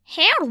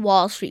Hey,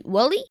 Wall Street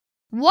Willie,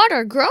 what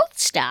are growth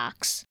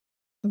stocks?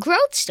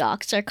 Growth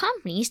stocks are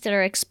companies that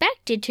are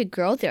expected to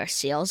grow their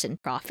sales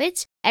and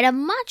profits at a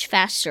much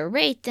faster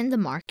rate than the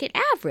market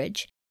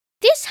average.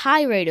 This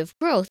high rate of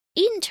growth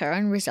in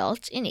turn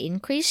results in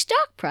increased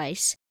stock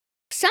price.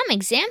 Some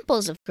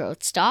examples of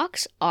growth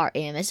stocks are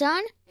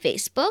Amazon,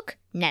 Facebook,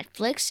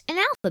 Netflix, and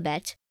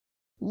Alphabet.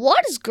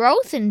 What is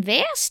growth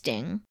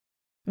investing?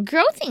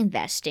 Growth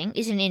investing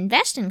is an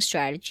investing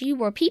strategy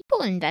where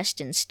people invest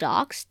in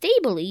stocks they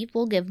believe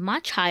will give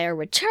much higher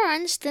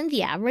returns than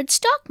the average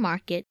stock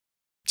market.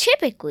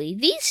 Typically,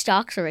 these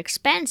stocks are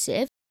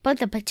expensive, but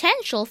the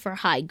potential for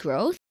high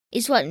growth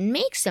is what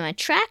makes them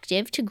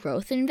attractive to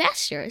growth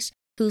investors,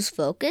 whose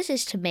focus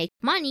is to make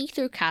money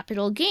through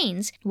capital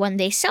gains when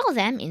they sell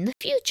them in the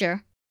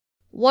future.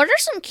 What are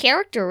some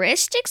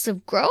characteristics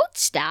of growth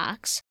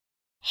stocks?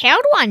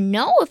 How do I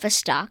know if a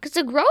stock is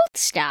a growth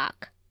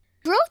stock?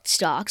 Growth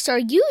stocks are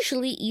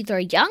usually either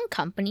young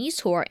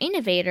companies who are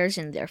innovators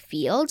in their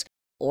fields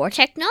or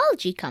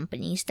technology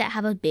companies that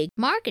have a big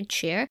market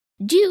share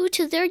due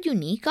to their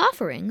unique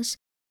offerings.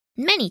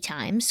 Many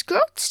times,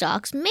 growth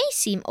stocks may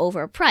seem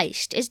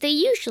overpriced as they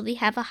usually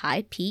have a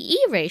high PE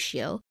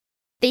ratio.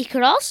 They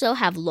could also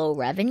have low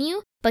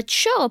revenue but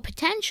show a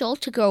potential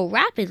to grow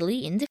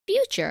rapidly in the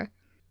future.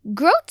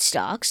 Growth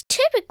stocks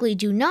typically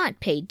do not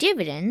pay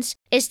dividends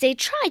as they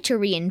try to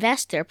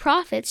reinvest their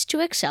profits to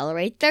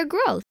accelerate their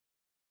growth.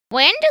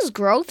 When does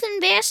growth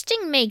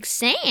investing make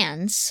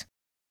sense?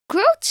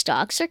 Growth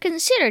stocks are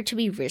considered to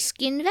be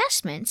risky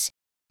investments.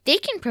 They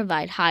can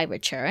provide high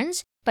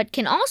returns, but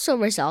can also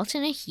result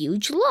in a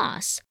huge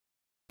loss.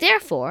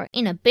 Therefore,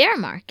 in a bear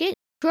market,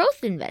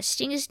 growth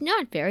investing is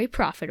not very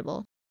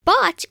profitable.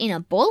 But in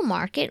a bull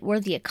market where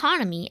the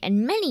economy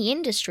and many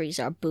industries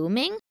are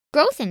booming,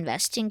 growth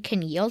investing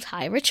can yield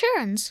high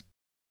returns.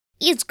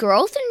 Is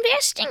growth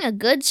investing a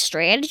good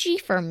strategy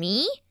for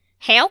me?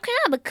 How can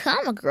I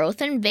become a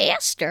growth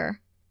investor?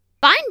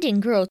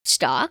 Finding growth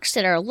stocks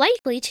that are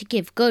likely to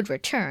give good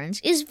returns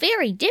is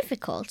very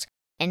difficult,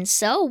 and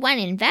so when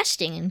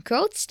investing in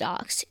growth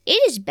stocks, it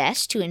is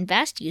best to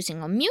invest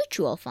using a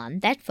mutual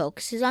fund that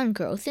focuses on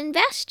growth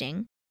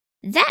investing.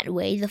 That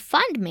way, the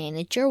fund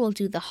manager will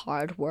do the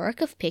hard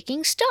work of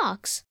picking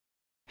stocks.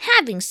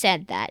 Having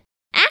said that,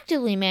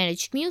 actively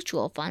managed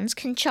mutual funds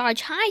can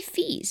charge high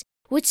fees,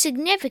 which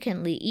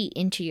significantly eat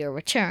into your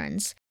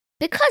returns.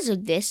 Because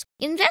of this,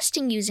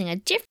 investing using a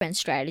different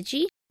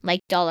strategy,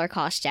 like dollar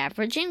cost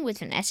averaging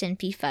with an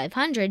S&P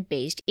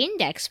 500-based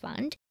index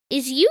fund,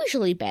 is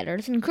usually better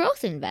than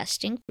growth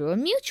investing through a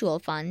mutual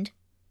fund.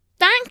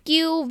 Thank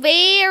you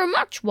very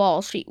much,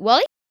 Wall Street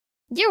Willie.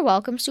 You're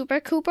welcome, Super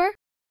Cooper.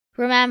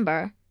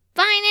 Remember,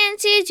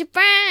 finance is your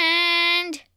friend.